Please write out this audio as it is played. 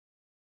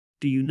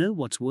Do you know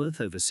what's worth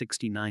over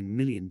 $69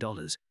 million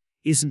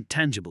isn't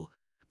tangible,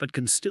 but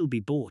can still be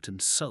bought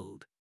and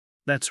sold?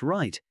 That's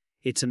right,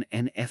 it's an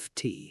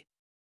NFT.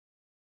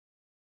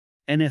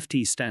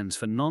 NFT stands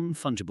for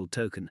non-fungible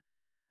token,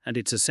 and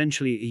it's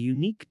essentially a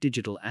unique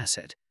digital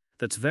asset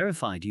that's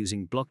verified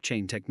using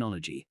blockchain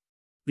technology.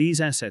 These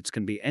assets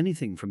can be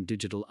anything from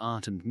digital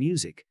art and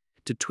music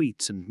to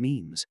tweets and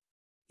memes.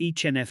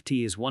 Each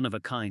NFT is one of a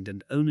kind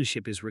and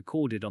ownership is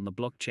recorded on the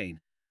blockchain,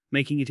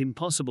 making it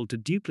impossible to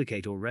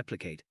duplicate or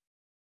replicate.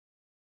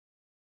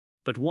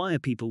 But why are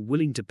people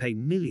willing to pay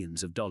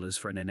millions of dollars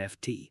for an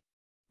NFT?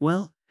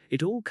 Well,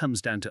 it all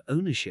comes down to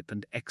ownership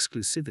and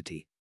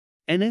exclusivity.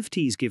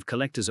 NFTs give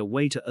collectors a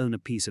way to own a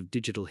piece of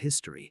digital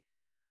history,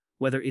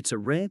 whether it's a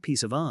rare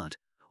piece of art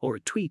or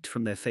a tweet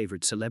from their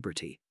favorite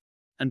celebrity.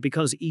 And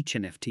because each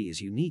NFT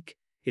is unique,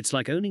 it's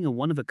like owning a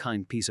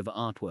one-of-a-kind piece of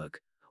artwork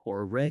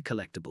or a rare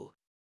collectible.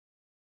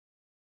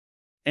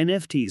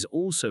 NFTs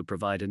also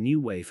provide a new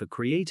way for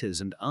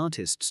creators and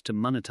artists to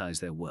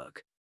monetize their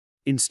work.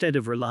 Instead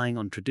of relying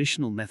on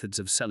traditional methods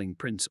of selling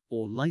prints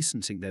or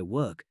licensing their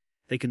work,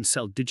 they can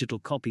sell digital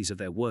copies of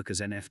their work as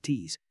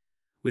NFTs,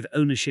 with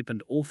ownership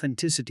and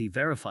authenticity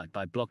verified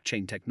by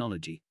blockchain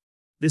technology.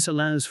 This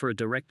allows for a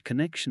direct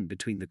connection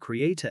between the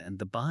creator and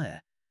the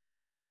buyer,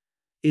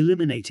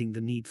 eliminating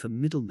the need for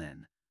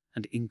middlemen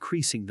and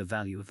increasing the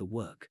value of the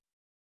work.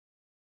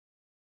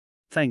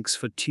 Thanks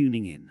for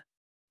tuning in.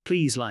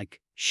 Please like,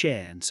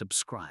 share, and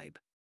subscribe.